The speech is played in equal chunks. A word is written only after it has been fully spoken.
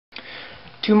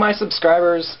To my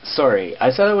subscribers, sorry,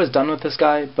 I said I was done with this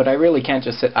guy, but I really can't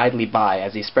just sit idly by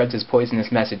as he spreads his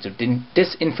poisonous message of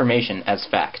disinformation as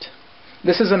fact.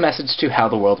 This is a message to How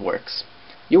the World Works.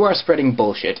 You are spreading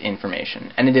bullshit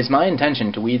information, and it is my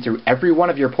intention to weed through every one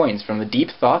of your points from the Deep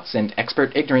Thoughts and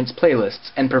Expert Ignorance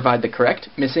playlists and provide the correct,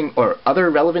 missing, or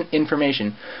other relevant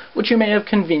information which you may have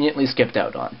conveniently skipped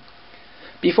out on.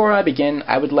 Before I begin,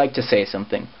 I would like to say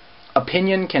something.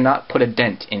 Opinion cannot put a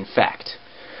dent in fact.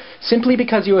 Simply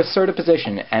because you assert a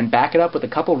position and back it up with a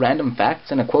couple random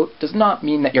facts and a quote does not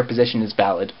mean that your position is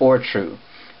valid or true.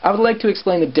 I would like to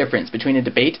explain the difference between a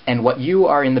debate and what you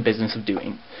are in the business of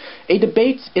doing. A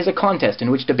debate is a contest in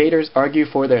which debaters argue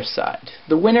for their side.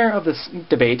 The winner of this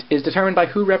debate is determined by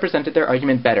who represented their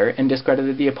argument better and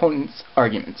discredited the opponent's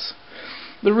arguments.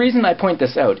 The reason I point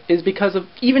this out is because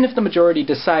even if the majority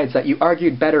decides that you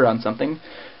argued better on something,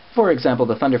 for example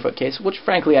the Thunderfoot case, which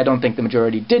frankly I don't think the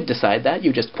majority did decide that,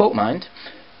 you just quote-mined,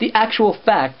 the actual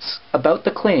facts about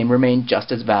the claim remain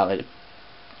just as valid.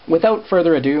 Without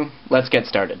further ado, let's get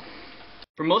started.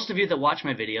 For most of you that watch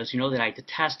my videos, you know that I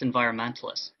detest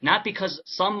environmentalists. Not because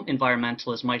some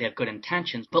environmentalists might have good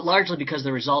intentions, but largely because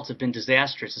the results have been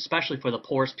disastrous, especially for the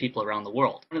poorest people around the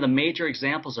world. One of the major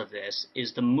examples of this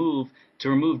is the move to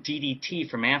remove DDT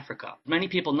from Africa. Many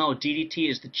people know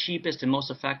DDT is the cheapest and most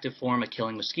effective form of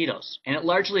killing mosquitoes, and it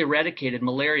largely eradicated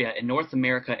malaria in North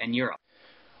America and Europe.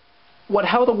 What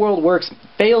How the World Works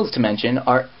fails to mention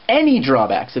are any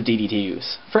drawbacks of DDT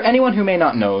use. For anyone who may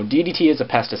not know, DDT is a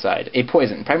pesticide, a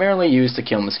poison primarily used to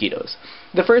kill mosquitoes.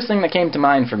 The first thing that came to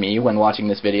mind for me when watching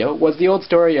this video was the old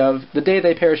story of the day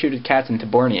they parachuted cats into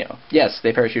Borneo. Yes,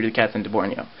 they parachuted cats into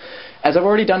Borneo. As I've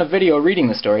already done a video reading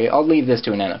the story, I'll leave this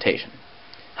to an annotation.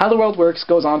 How the World Works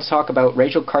goes on to talk about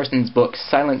Rachel Carson's book,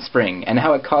 Silent Spring, and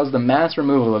how it caused the mass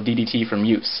removal of DDT from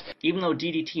use. Even though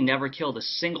DDT never killed a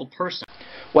single person.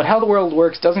 What How the World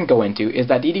Works doesn't go into is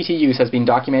that DDT use has been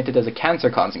documented as a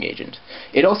cancer-causing agent.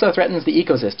 It also threatens the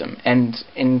ecosystem, and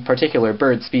in particular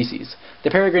bird species. The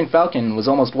peregrine falcon was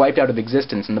almost wiped out of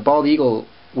existence, and the bald eagle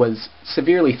was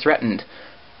severely threatened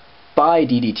by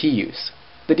DDT use.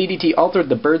 The DDT altered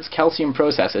the bird's calcium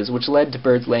processes, which led to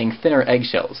birds laying thinner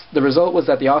eggshells. The result was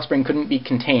that the offspring couldn't be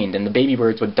contained and the baby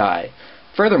birds would die.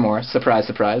 Furthermore, surprise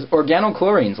surprise,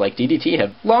 organochlorines like DDT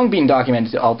have long been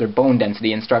documented to alter bone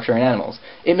density and structure in animals.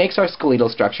 It makes our skeletal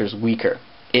structures weaker.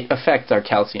 It affects our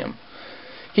calcium.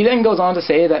 He then goes on to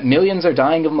say that millions are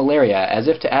dying of malaria, as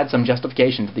if to add some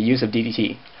justification to the use of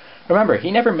DDT. Remember,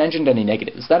 he never mentioned any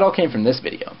negatives. That all came from this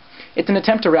video. It's an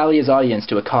attempt to rally his audience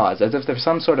to a cause, as if there's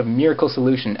some sort of miracle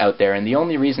solution out there, and the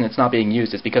only reason it's not being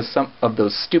used is because some of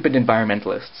those stupid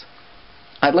environmentalists.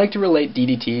 I'd like to relate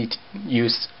DDT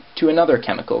use to another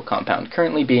chemical compound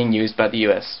currently being used by the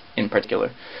US, in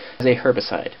particular, as a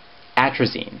herbicide,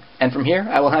 atrazine. And from here,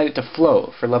 I will hand it to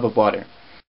Flo for love of water.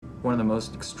 One of the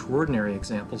most extraordinary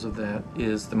examples of that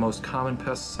is the most common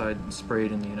pesticide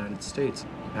sprayed in the United States,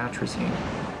 atrazine.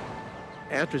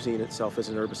 Atrazine itself is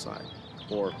an herbicide,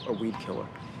 or a weed killer,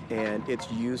 and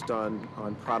it's used on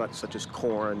products such as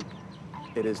corn.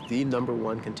 It is the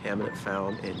 #1 contaminant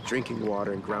found in drinking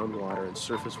water and groundwater and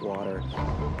surface water.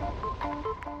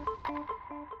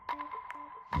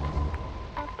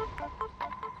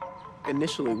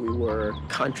 Initially, we were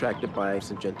contracted by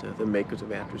Syngenta, the makers of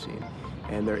atrazine,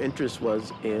 and their interest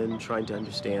was in trying to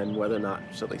understand whether or not,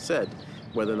 so they said,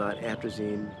 whether or not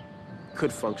atrazine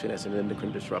could function as an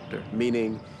endocrine disruptor,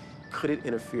 meaning could it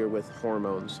interfere with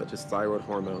hormones such as thyroid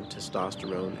hormone,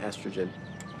 testosterone, estrogen.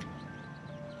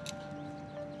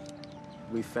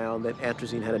 We found that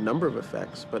atrazine had a number of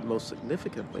effects, but most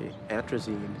significantly,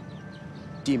 atrazine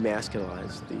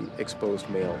demasculized the exposed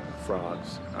male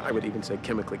frogs. I would even say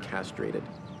chemically castrated.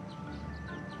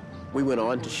 We went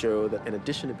on to show that in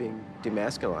addition to being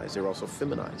demasculized, they were also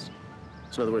feminized.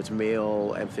 So in other words,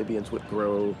 male amphibians would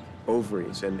grow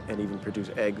ovaries and even produce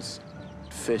eggs.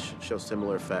 Fish show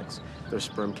similar effects. Their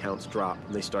sperm counts drop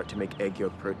and they start to make egg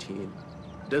yolk protein.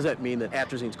 Does that mean that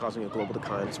atrazine is causing a global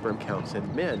decline in sperm counts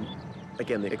in men?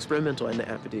 Again, the experimental and the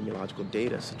epidemiological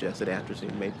data suggest that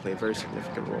atrazine may play a very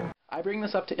significant role. I bring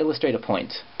this up to illustrate a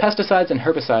point. Pesticides and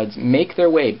herbicides make their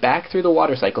way back through the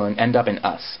water cycle and end up in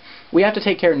us. We have to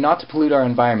take care not to pollute our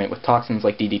environment with toxins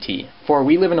like DDT, for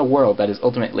we live in a world that is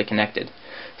ultimately connected.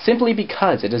 Simply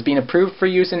because it has been approved for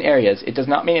use in areas, it does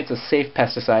not mean it's a safe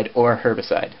pesticide or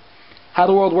herbicide. How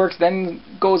the World Works then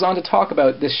goes on to talk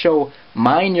about this show,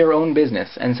 Mind Your Own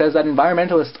Business, and says that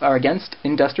environmentalists are against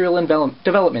industrial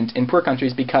development in poor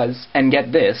countries because, and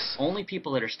get this, only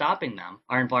people that are stopping them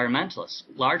are environmentalists,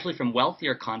 largely from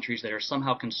wealthier countries that are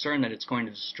somehow concerned that it's going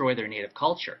to destroy their native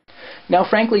culture. Now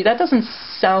frankly, that doesn't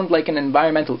sound like an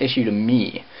environmental issue to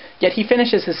me. Yet he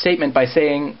finishes his statement by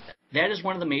saying, "That is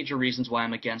one of the major reasons why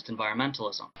I'm against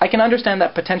environmentalism." I can understand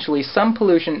that potentially some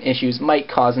pollution issues might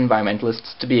cause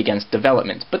environmentalists to be against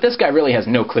development, but this guy really has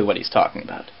no clue what he's talking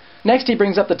about. Next he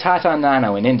brings up the Tata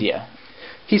Nano in India.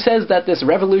 He says that this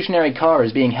revolutionary car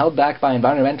is being held back by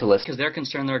environmentalists because they're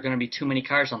concerned there are going to be too many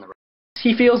cars on the road.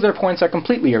 He feels their points are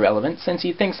completely irrelevant since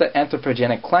he thinks that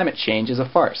anthropogenic climate change is a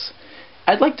farce.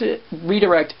 I'd like to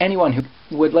redirect anyone who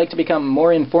would like to become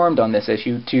more informed on this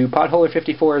issue to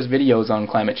Potholer54's videos on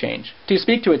climate change. To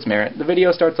speak to its merit, the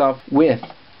video starts off with,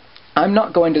 I'm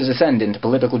not going to descend into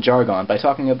political jargon by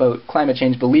talking about climate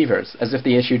change believers as if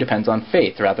the issue depends on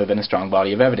faith rather than a strong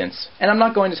body of evidence. And I'm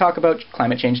not going to talk about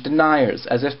climate change deniers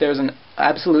as if there's an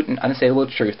absolute and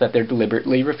unassailable truth that they're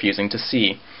deliberately refusing to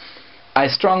see. I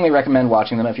strongly recommend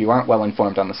watching them if you aren't well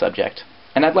informed on the subject.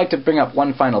 And I'd like to bring up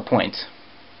one final point.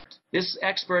 This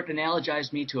expert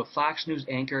analogized me to a Fox News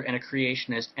anchor and a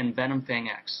creationist, and Venom Fang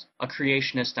X, a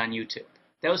creationist on YouTube.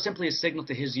 That was simply a signal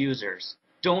to his users.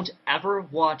 Don't ever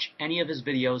watch any of his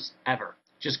videos, ever.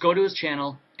 Just go to his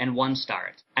channel and 1-star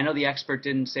it. I know the expert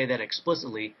didn't say that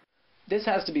explicitly. This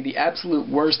has to be the absolute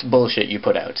worst bullshit you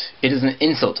put out. It is an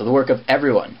insult to the work of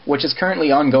everyone, which is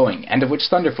currently ongoing, and of which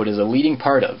Thunderfoot is a leading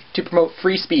part of, to promote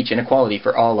free speech and equality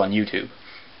for all on YouTube.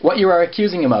 What you are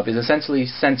accusing him of is essentially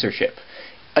censorship,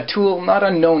 a tool not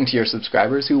unknown to your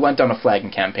subscribers who went on a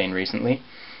flagging campaign recently.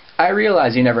 I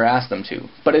realize you never asked them to,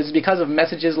 but it is because of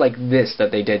messages like this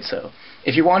that they did so.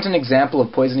 If you want an example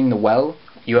of poisoning the well,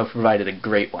 you have provided a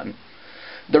great one.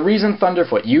 The reason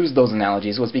Thunderfoot used those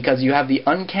analogies was because you have the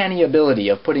uncanny ability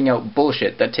of putting out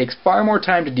bullshit that takes far more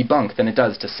time to debunk than it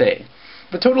does to say.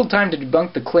 The total time to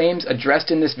debunk the claims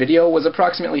addressed in this video was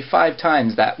approximately 5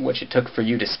 times that which it took for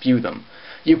you to spew them.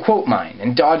 You quote mine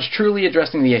and dodge truly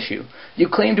addressing the issue. You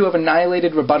claim to have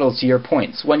annihilated rebuttals to your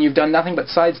points, when you've done nothing but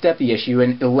sidestep the issue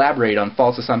and elaborate on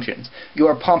false assumptions. You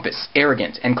are pompous,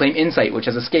 arrogant, and claim insight which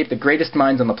has escaped the greatest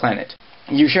minds on the planet.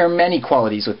 You share many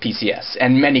qualities with PCS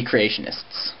and many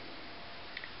creationists.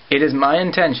 It is my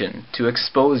intention to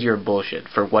expose your bullshit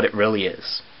for what it really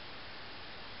is.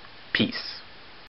 Peace.